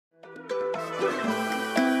The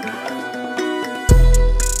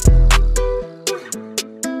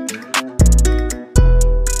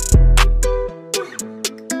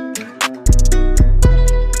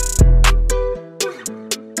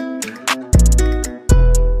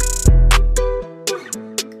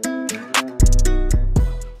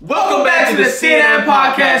CNN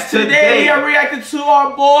podcast. Today we are reacting to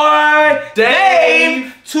our boy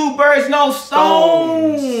Dave. Two birds, no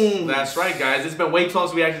stones. That's right, guys. It's been way too long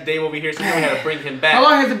since we reacted to Dave over here, so we had to bring him back. How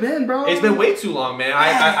long has it been, bro? It's been way too long, man.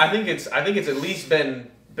 I think it's at least been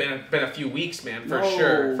a few weeks, man, for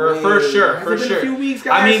sure. For sure. A few weeks,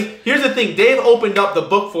 guys? I mean, here's the thing. Dave opened up the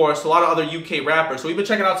book for us to a lot of other UK rappers. So we've been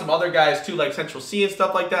checking out some other guys too, like Central C and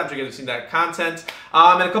stuff like that. I'm sure you guys have seen that content.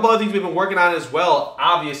 And a couple other things we've been working on as well.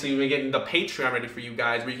 Obviously, we've been getting the Patreon ready for you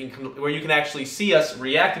guys, where you can actually see us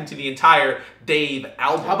reacting to the entire Dave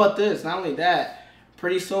album. How about this? Not only that,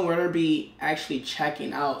 pretty soon we're gonna be actually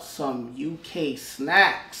checking out some UK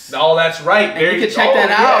snacks. Oh, that's right. And you can check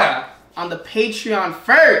that out on the Patreon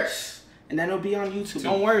first, and then it'll be on YouTube.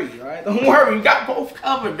 Don't worry, all right? Don't worry, we got both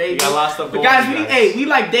covered, baby. We got a lot of stuff going on. But guys, we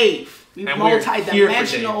like Dave. We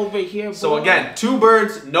multi-dimensional over here. So again, two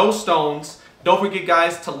birds, no stones. Don't forget,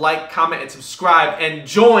 guys, to like, comment, and subscribe, and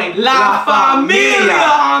join La Familia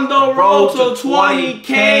on the road to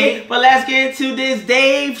 20K. But let's get into this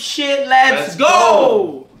Dave shit. Let's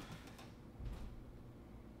go.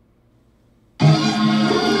 Got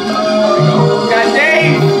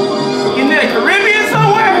Dave in the Caribbean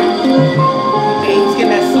somewhere. Hey, he's getting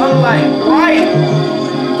that sunlight right.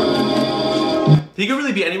 He could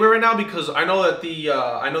really be anywhere right now, because I know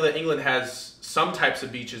that England has some types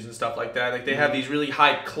of beaches and stuff like that. Like they have these really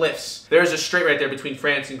high cliffs. There's a strait right there between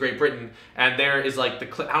France and Great Britain, and there is like the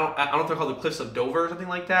cliff. I don't know if they're called the Cliffs of Dover or something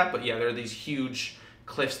like that, but yeah, there are these huge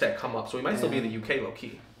cliffs that come up. So he might still be in the UK, low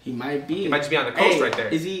key. He might be. He might just be on the coast right there.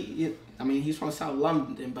 Is he? I mean, he's from South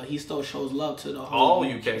London, but he still shows love to the whole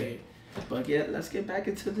UK. But yeah, let's get back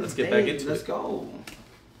into this. Let's get back into it. Let's go.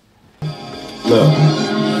 Look,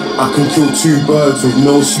 I can kill two birds with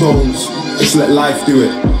no stones. Just let life do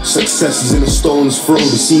it. Success is in a stone's throw. The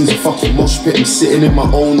scene's a fucking mosh pit. I'm sitting in my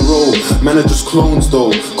own role. Man are just clones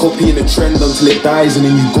though. Copying the trend until it dies and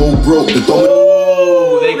then you go broke. The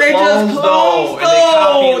Ooh, they clones though. And they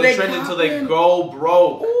copy the trend until they go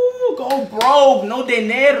broke. Ooh, go broke. No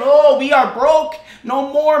dinero. We are broke. No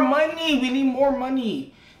more money. We need more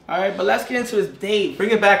money. All right, but let's get into this Dave. Bring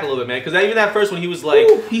it back a little bit, man, because even that first one, he was like,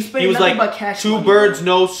 he was like, two birds,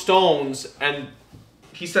 no stones, and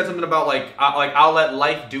he said something about like I'll let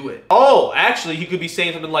life do it. Oh, actually, he could be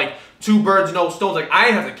saying something like two birds, no stones. Like I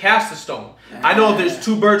have to cast a stone. I know if there's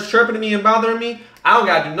two birds chirping at me and bothering me, I don't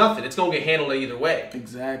gotta do nothing. It's gonna get handled either way.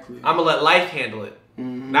 Exactly. I'm gonna let life handle it.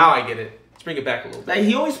 Now I get it. Let's bring it back a little bit. Like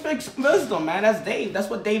he always speaks wisdom, man. That's Dave. That's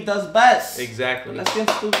what Dave does best. Exactly. Let's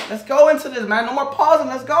go into this, man. No more pausing.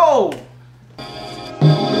 Let's go.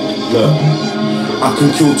 Look, I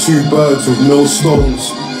can kill two birds with no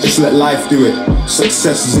stones. Just let life do it.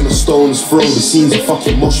 Success is in a stone's throw. The scene's a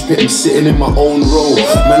fucking mosh pit. I'm sitting in my own role.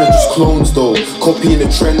 Man are just clones though. Copying the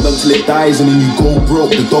trend until it dies and then you go broke.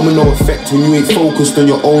 The domino effect when you ain't focused on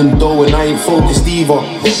your own dough, and I ain't focused either.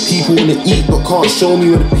 People wanna eat but can't show me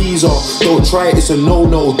where the peas are. Don't try it, it's a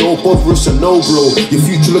no-no. Don't bother, it's a no-blow. Your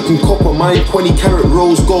future looking copper, mine 20 karat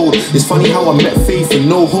rose gold. It's funny how I met faith and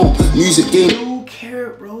no hope. Music game 2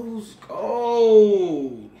 karat rose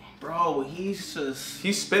gold. Bro, he's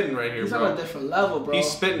spitting right here, he's bro. on a different level, bro. He's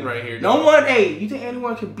spitting right here. No one, hey, you think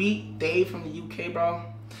anyone could beat Dave from the UK, bro?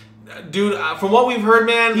 Dude, from what we've heard,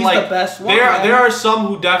 man, he's like the best one, there are some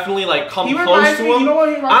who definitely like come close to him. You know what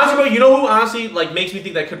he honestly, bro, you know who honestly like makes me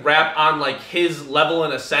think that could rap on like his level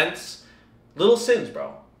in a sense? Little Sims,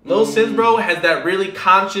 bro. Little Sims, bro, has that really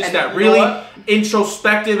conscious, and that really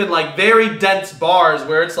introspective and like very dense bars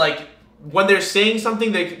where it's like when they're saying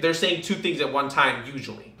something, they're saying two things at one time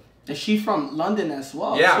usually. And she's from London as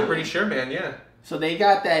well. Yeah, I'm pretty sure, man. Yeah. So they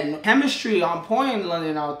got that chemistry on point in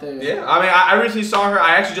London out there. Yeah, I mean, I recently saw her.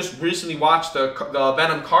 I actually just recently watched the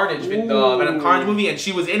Venom Carnage, movie, and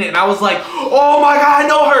she was in it, and I was like, oh my god, I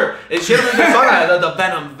know her. And she had a really good song. The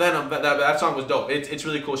Venom, that song was dope. It's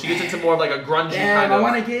really cool. She gets into more of like a grungy kind of. I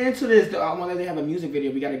want to get into this. I want to have a music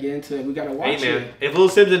video. We got to get into it. We got to watch it. If Little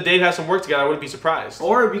Sims and Dave have some work together, I wouldn't be surprised.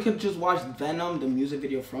 Or we could just watch Venom, the music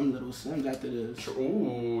video from Little Sims after this.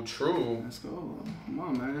 Ooh, true. Let's go. Come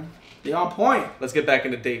on, man. They on point. Let's get back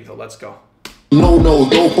into Dave though. Let's go. No,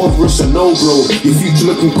 don't bother, it's a no, bro. Your future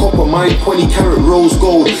looking copper, mine 20 karat rose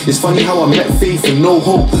gold. It's funny how I met faith and no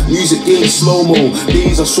hope. Music game slow-mo,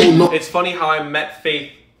 days are so no. It's funny how I met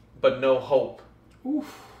faith, but no hope.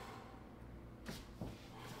 Oof.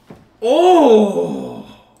 Oh.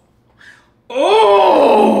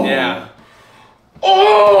 Oh! Yeah.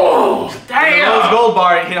 Oh! Damn! The rose gold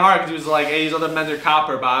bar hit hard because he was like, hey, these other men's are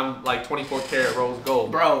copper, but I'm like 24 karat rose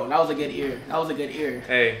gold. Bro, that was a good ear. That was a good ear.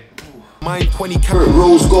 Hey. Mine 20 karat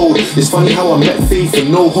rose gold. It's funny how I met faith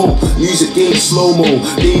and no hope. Music game slow-mo.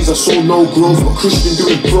 Days I saw no growth, but Christian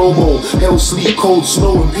doing promo. Hell, sleet, cold,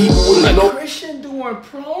 snow, and people wouldn't know. Christian doing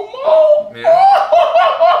promo? Yeah.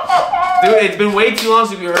 Dude, it's been way too long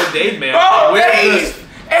since we heard Dave, man. Bro, Dave!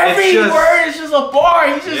 Every word is just a bar.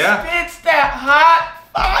 He just spits that hot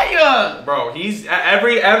fire. Bro, he's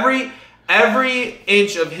every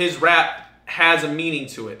inch of his rap has a meaning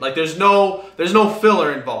to it. Like there's no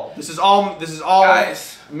filler involved. This is all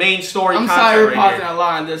guys, main story. I'm sorry we're pausing a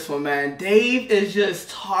lot on this one, man. Dave is just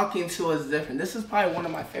talking to us different. This is probably one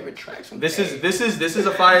of my favorite tracks from This Dave. is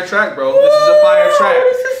a fire track, bro. This is a fire track.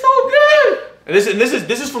 This is so good. And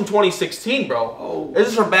this is from 2016, bro. Oh. This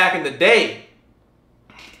is from back in the day.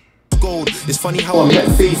 Gold. It's funny how I met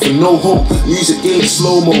faith and no hope. Music game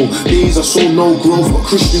slow-mo. Days I saw no growth, but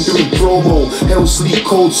Christian doing promo. Hell, sleet,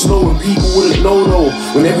 cold, snow, and people wouldn't know no.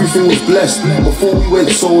 When everything was blessed, before we went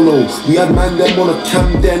solo, we had man them on a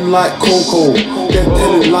Camden like Coco. Them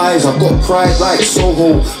telling lies, I've got pride like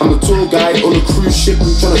Soho. I'm a tour guide on a cruise ship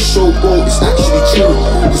and trying to showboat. It's actually true,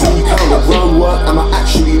 cause when you count the groundwork, I'm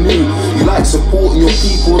actually new. You like supporting your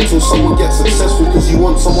people until someone gets successful, cause you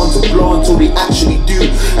want someone to blow until they actually do.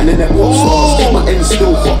 And then pop stars, my end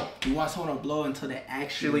still hot. You want someone to blow until they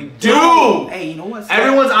actually do. Hey, you know what?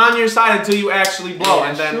 Everyone's on your side until you actually blow. Yeah,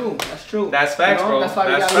 and then true. That's true. That's facts, bro. That's why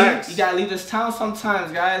that's you gotta leave this town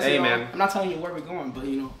sometimes, guys. Hey, you know? man. I'm not telling you where we're going, but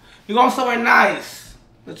you know, you're going somewhere nice.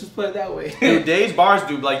 Let's just put it that way. Dude, Dave's bars,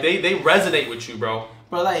 dude, like they resonate with you, bro.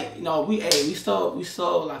 But like, you know, we still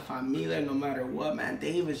like Familia no matter what, man.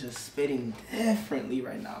 Dave is just spitting differently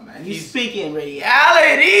right now, man. He's speaking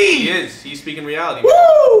reality. He is. He's speaking reality.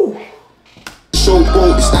 Woo!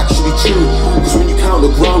 Showboat, it's actually true, cause when you count the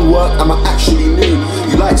groundwork, I'm actually new.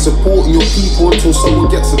 You like supporting your people until someone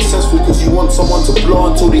gets successful, cause you want someone to blow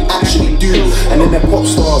until they actually do. And then they're pop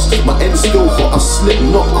stars, my end's still hot, I slip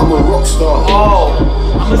not, I'm a rock star. Oh,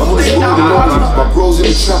 I'm on this road alone, my bros in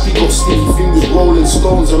the trap, he got sticky fingers, rolling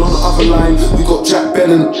stones. And on the other line, we got Jack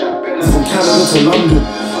Bellin, from Canada to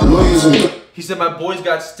London, lawyers and... He said, my boys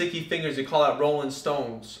got sticky fingers, they call that Rolling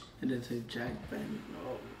Stones. And then to Jack Bellin.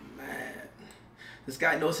 This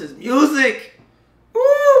guy knows his music. Woo,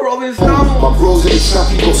 Rolling Stones. My bros in the trap,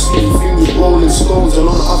 he got sticky fingers, rolling stones. And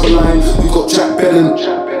on the other line, we got Jack Bellin,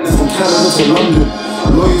 from Canada to London,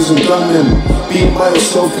 lawyers and gunmen. Being by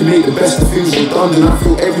yourself can make the best of things redundant. I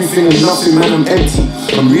feel everything and nothing, man, I'm empty.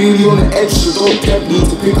 I'm really on the edge, so don't tempt me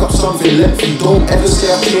to pick up something lengthy. Don't ever say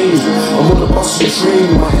I've changed. I'm on the bus and train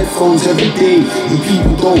with my headphones every day. You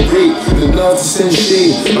people don't rate the nerve to send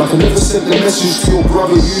shade. Like I never sent the message to your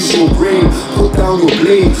brother, use your brain. Put down your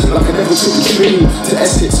blade, like I never took a train to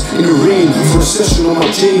Essex in the rain for a session on my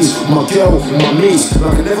J's, my girl, and my mates.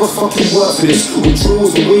 Like I never fucking worked for this. When drill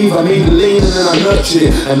was the wave, I made the lane and then I nurtured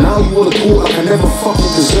it. And now you wanna talk like I never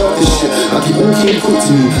fucking deserved this shit. Like it all came quick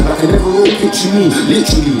to me, like I never wrote picture me.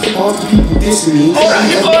 Literally, half the people dissing me. Hold on,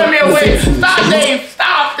 you're blowing me away. Stop, Dave.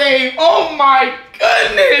 Stop, Dave. Oh my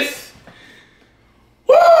goodness.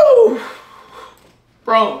 Woo.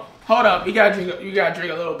 Bro, hold up. You gotta drink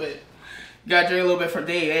a little bit. You gotta drink a little bit for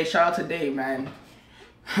Dave. Hey, shout out to Dave, man.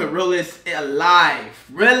 Realist alive.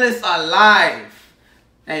 Realist alive.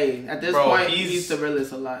 Hey, at this point, he's the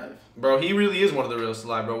realest alive. Bro, he really is one of the realest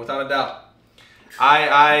alive, bro, without a doubt.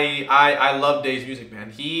 I love Dave's music,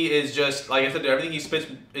 man. He is just, like I said, everything he spits,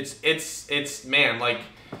 it's man, like,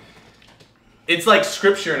 it's like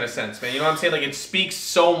scripture in a sense, man. You know what I'm saying? Like, it speaks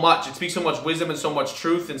so much. It speaks so much wisdom and so much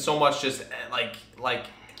truth and so much just,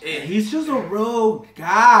 he's just a real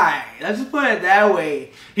guy. Let's just put it that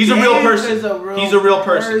way. He's a real person. He's a real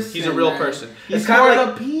person. He's a real person. He's kind of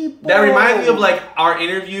the people. That reminds me of like our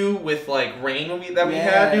interview with like Rain that we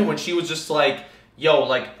had, dude, when she was just like, yo,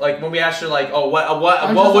 like when we asked her like, oh,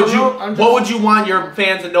 what would you want your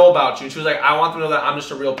fans to know about you? And she was like, I want them to know that I'm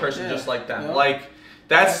just a real person, just like them. Yeah. Like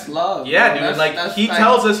that's love. Yeah, dude. Like he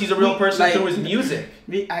tells us he's a real person through his music.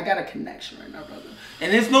 I got a connection right now, brother,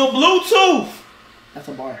 and it's no Bluetooth. That's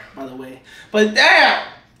a bar, by the way. But damn!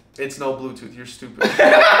 It's no Bluetooth. You're stupid.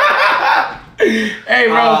 Hey,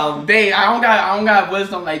 bro. Dave, I don't got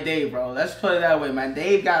wisdom like Dave, bro. Let's put it that way, man.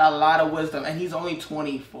 Dave got a lot of wisdom, and he's only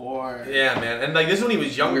 24. Yeah, man. And like this when he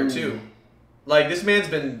was younger too. Like this man's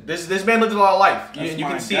been this man lived a lot of life. You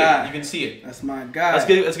can see it. You can see it. That's my guy.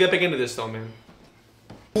 Let's get back into this though, man.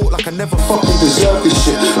 Like I never fucking deserved this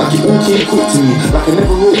shit. Like it all came quick to me. Like I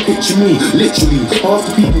never wrote picture me. Literally, half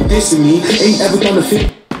the people dissing me ain't ever done a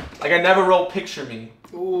thing. Like I never wrote picture me.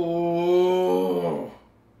 Ooh.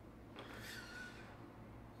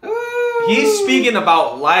 He's speaking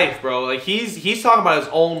about life, bro. Like he's talking about his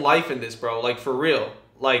own life in this, bro. Like for real.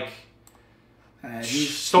 Like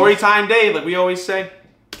story time day, like we always say.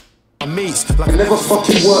 Like I never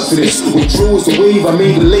fucking worked for this. Withdrew was the wave, I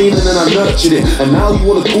made a lane and then I nurtured it. And now you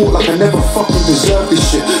wanna talk like I never fucking deserved this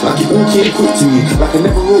shit. Like it all came quick to me, like I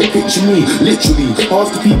never wrote picture me. Literally, half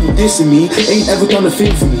the people dissing me ain't ever done a thing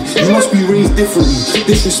for me. You must be raised differently.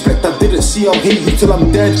 Disrespect I didn't see, I'll hate you till I'm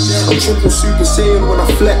dead. I'm triple super saiyan when I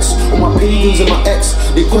flex. On my pagans and my ex,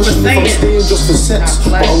 they question me if I'm staying just for sex.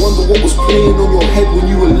 But I wonder what was playing on your head when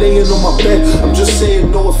you were laying on my bed. I'm just saying,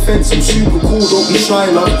 no offense, I'm super cool, don't be shy,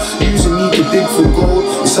 love. Using me to dig for gold.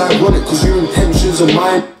 It's ironic cause your intentions are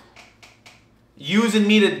mine. Using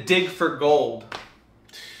me to dig for gold.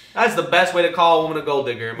 That's the best way to call a woman a gold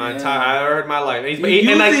digger in my entire I heard in my life. And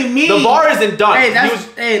the bar isn't done.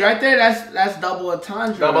 Hey, right there, that's double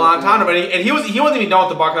entendre. Double entendre, but he wasn't even done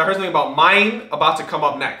with the bar because I heard something about mine about to come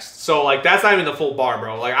up next. So like that's not even the full bar,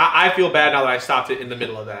 bro. Like I feel bad now that I stopped it in the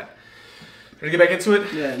middle of that. Ready to get back into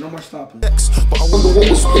it? Yeah, no more stopping. But I wonder what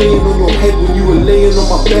was playing on your head when you were laying on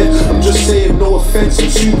my bed. I'm just saying, no offense,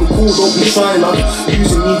 I'm super cool, don't be shy, love.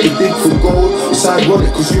 Using me to dig for gold. It's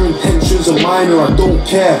ironic cause your intentions are mine or I don't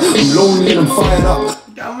care. I'm lonely and I'm fired up.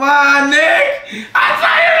 Come on, Nick! I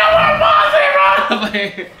tell you no more bossy,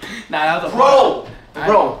 bro! Nah, that was a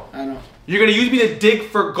Bro, I know. You're gonna use me to dig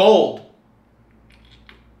for gold.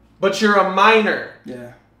 But you're a miner.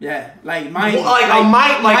 Yeah, like mine.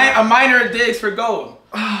 A miner digs for gold.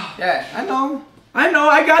 Yeah, I know,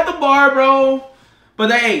 I got the bar, bro.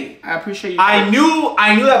 But hey, I appreciate you. I knew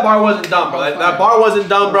that bar wasn't done, bro. That bar wasn't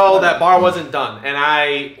done, bro. That bar wasn't done. And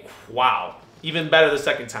wow, even better the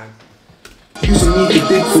second time. Using me to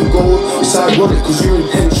dig for gold. It's ironic cause your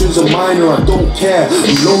intentions are mine or I don't care.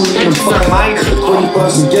 I'm lonely and I'm fine. A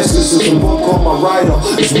 20-person guest listens to vodka on my rider.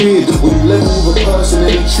 It's weird when you level with a person and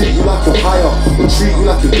they treat you like you're higher or treat you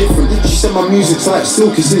like you're different. She said my music's like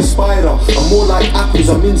silk, it's inspired. I'm more like apples,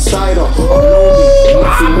 I'm insider. I'm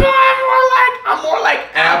lonely. I'm more like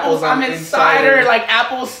apples. I'm insider, like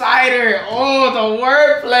apple cider. Oh, the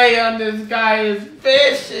wordplay on this guy is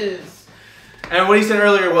vicious. And what he said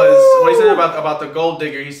earlier was, what he said about the gold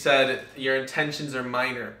digger, he said, your intentions are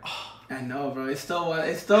minor. Oh. I know, bro. It's still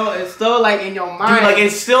like in your mind. Dude, like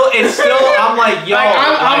it's still. I'm like, yo.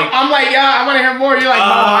 I'm like, yeah, I want to hear more. You're like, no,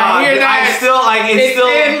 I hear that. It's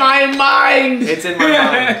in my mind. It's in my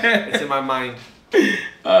mind. It's in my mind.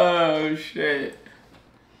 Oh shit.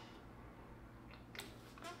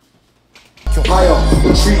 Higher,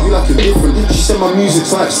 or treat you like you're different. She said my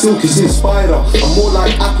music's like silk, it's inspired. I'm more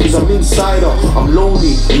like apples, I'm insider. I'm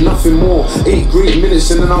lonely and nothing more. 8 great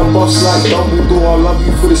minutes and then I'll bust like Dumbledore. I love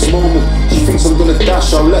you for this moment. She thinks I'm gonna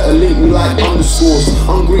dash, I'll let her link me like underscores.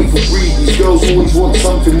 Ungrateful breed, these girls always want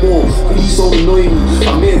something more. Please don't annoy me.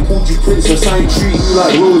 I may have called you princess, I ain't treating you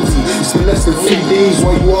like royalty. It's been less than 3 days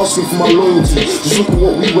while you asking for my loyalty. Just look at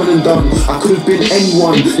what we went and done. I could have been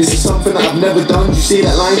anyone. This is something that I've never done. You say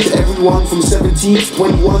that line to everyone from 17 to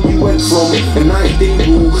 21. You went from a 9-day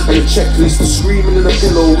rule and a checklist to screaming in a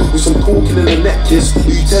pillow with some talking in a neck kiss. Are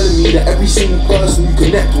you telling me that every single person you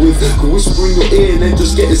connect with can whisper in your ear and then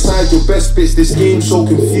just get inside your best bits? This game's so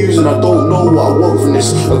confusing, I don't know what I want from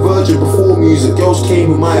this. A virgin before music, girls came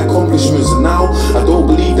with my accomplishments, and now I don't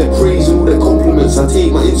believe their praise and all their compliments. I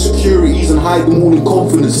take my insecurities and hide them all in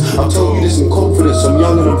confidence. I'll tell you this in confidence, I'm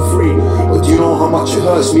young and I'm free. But do you know how much it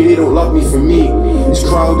hurts me? They don't love me for me. It's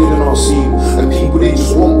crowded in our scene, and people they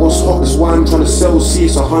just want what's hot. That's why I'm trying to sell. See,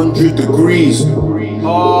 it's 100 degrees.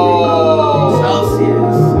 Oh, Celsius,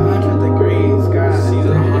 100 degrees, God. Season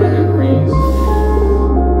 100 degrees.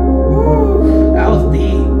 Woo, that was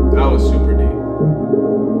deep. That was super deep.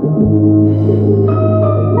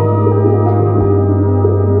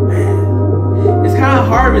 Man, it's kind of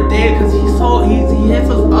hard with Dave because he hits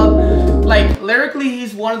us up. Like lyrically,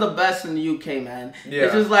 he's one of the best in the UK, man. Yeah.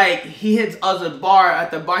 It's just like he hits us a bar at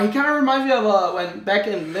the bar. He kind of reminds me of when back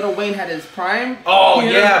in Lil Wayne had his prime. Oh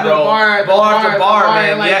yeah, bro. Bar after bar,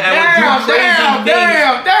 man. Like, yeah, damn,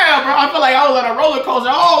 bro. I feel like I was on a roller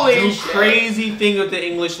coaster. Holy do shit. Crazy thing with the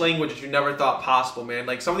English language that you never thought possible, man.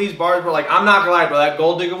 Like some of these bars were like, I'm not gonna lie, bro. That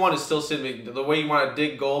gold digger one is still sitting. The way you want to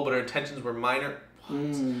dig gold, but her intentions were minor. I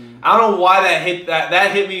don't know why that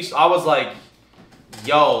hit me. I was like,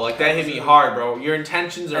 yo, like that hit me hard, bro. Your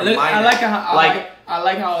intentions are minor. I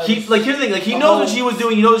like how here's the thing. Like he knows what she was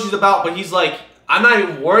doing. He knows what she's about, but he's like, I'm not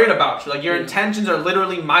even worried about you. Like your intentions are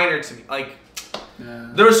literally minor to me. Like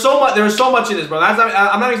there was so much in this, bro. That's not,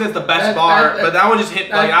 I'm not even saying it's the best bar, but that one just hit.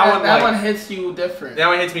 That one hits you different. That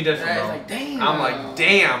one hits me different, bro. It's like, damn. I'm like,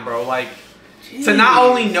 damn, bro. Like To not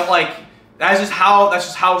only know, like, that's just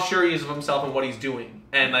how sure he is of himself and what he's doing,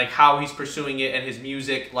 and like how he's pursuing it and his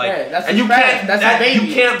music, like, that's and you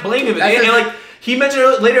can't blame him. And like he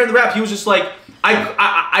mentioned later in the rap, he was just like,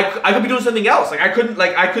 I could be doing something else. Like I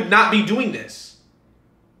could not be doing this.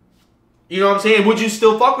 You know what I'm saying? Would you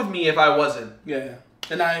still fuck with me if I wasn't? Yeah.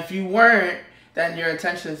 And now if you weren't, then your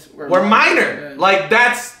intentions were minor. Yeah. Like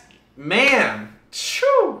that's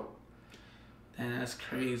Shoo. Man, that's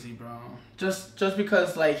crazy, bro. Just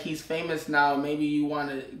because like he's famous now, maybe you want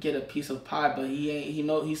to get a piece of pie, but he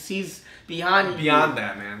ain't. He sees beyond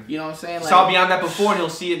that, man. You know what I'm saying? He saw beyond that before, and he'll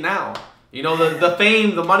see it now. You know, the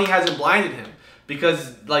fame, the money hasn't blinded him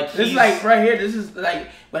because like this is like right here. This is like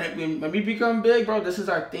when we become big, bro. This is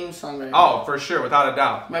our theme song right now. Oh, for sure, without a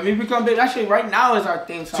doubt. When we become big, actually, right now is our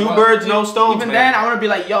theme song. Two birds, no stones. Even man. then, I want to be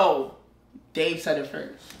like, yo, Dave said it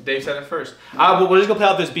first. Dave said it first. We're just gonna play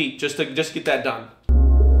out this beat just to get that done.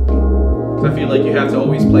 I feel like you have to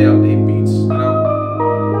always play out Dave beats, you know?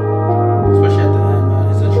 Especially at the end,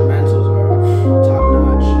 man. His instrumentals are top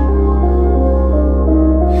notch.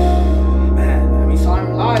 Man, we saw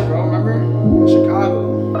him live, bro, remember? In Chicago.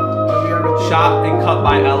 Shot and cut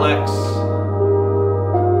by LX.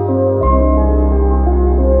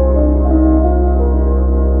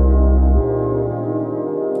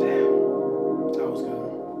 Damn. That was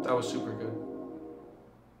good. That was super good.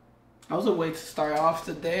 That was a way to start off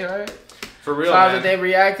the day, right? For real, man. man. They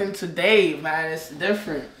reacting to Dave, man. It's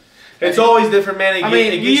different. It's always different, man.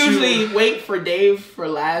 We usually wait for Dave for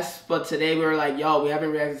last, but today we were like, yo, we haven't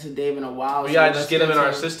reacted to Dave in a while. We gotta just get him in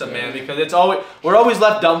our system, man, because we're always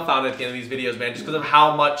left dumbfounded at the end of these videos, man, just because of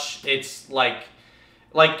how much it's like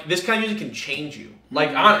this kind of music can change you. Like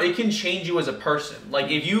it can change you as a person. Like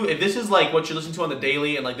if this is like what you listen to on the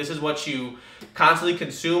daily and like this is what you constantly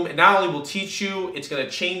consume, it not only will teach you, it's gonna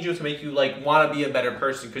change you to make you like want to be a better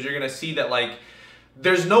person, because you're gonna see that like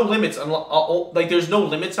there's no limits there's no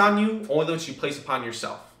limits on you, only limits you place upon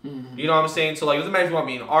yourself. You know what I'm saying? So like it doesn't matter if you want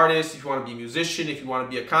to be an artist, if you want to be a musician, if you want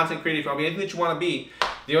to be a content creator, if you want to be anything that you want to be,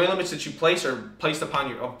 the only limits that you place are placed upon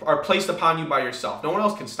you by yourself. No one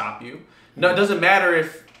else can stop you. No, it doesn't matter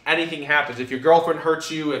if anything happens. If your girlfriend hurts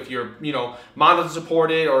you, if your mom doesn't support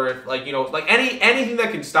it, or if anything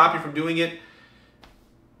that can stop you from doing it,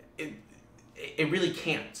 it really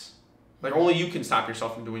can't. Like only you can stop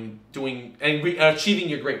yourself from doing and achieving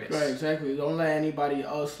your greatness. Right, exactly. Don't let anybody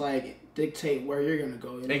else like dictate where you're gonna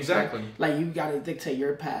go. You know? Exactly. Like you gotta dictate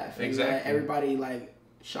your path. Exactly. Let everybody like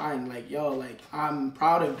shine. Like yo, like I'm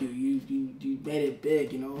proud of you. You made it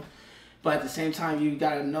big. You know. But at the same time, you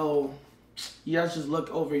gotta know. You gotta just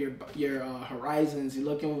look over your horizons. You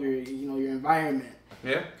look over your environment.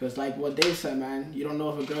 Yeah. Because like what Dave said, man, you don't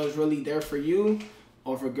know if a girl is really there for you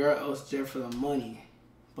or if a girl is there for the money.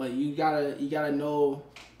 But you gotta know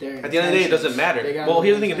their intentions. At the end of the day, it doesn't matter. Well,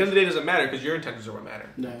 here's the thing: at the end of the day, it doesn't matter because your intentions are what matter.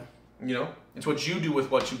 Yeah. You know, it's what you do with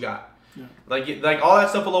what you got. Yeah. Like all that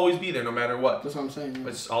stuff will always be there, no matter what. That's what I'm saying. Yeah.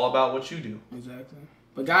 It's all about what you do. Exactly.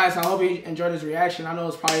 But guys, I hope you enjoyed this reaction. I know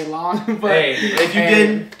it's probably long, but hey, if you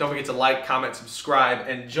did, don't forget to like, comment, subscribe,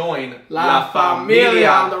 and join La Familia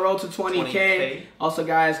on the road to 20K. Also,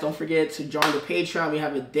 guys, don't forget to join the Patreon. We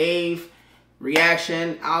have a Dave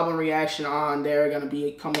reaction, album reaction on there, gonna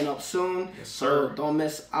be coming up soon. Yes, sir. So don't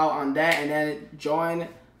miss out on that. And then join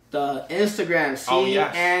the Instagram,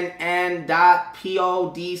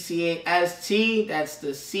 cnn.podcast. That's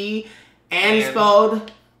the C and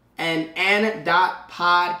spelled and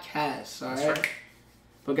n.podcast. All right. That's right.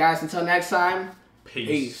 But guys, until next time,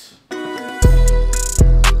 Peace. Peace.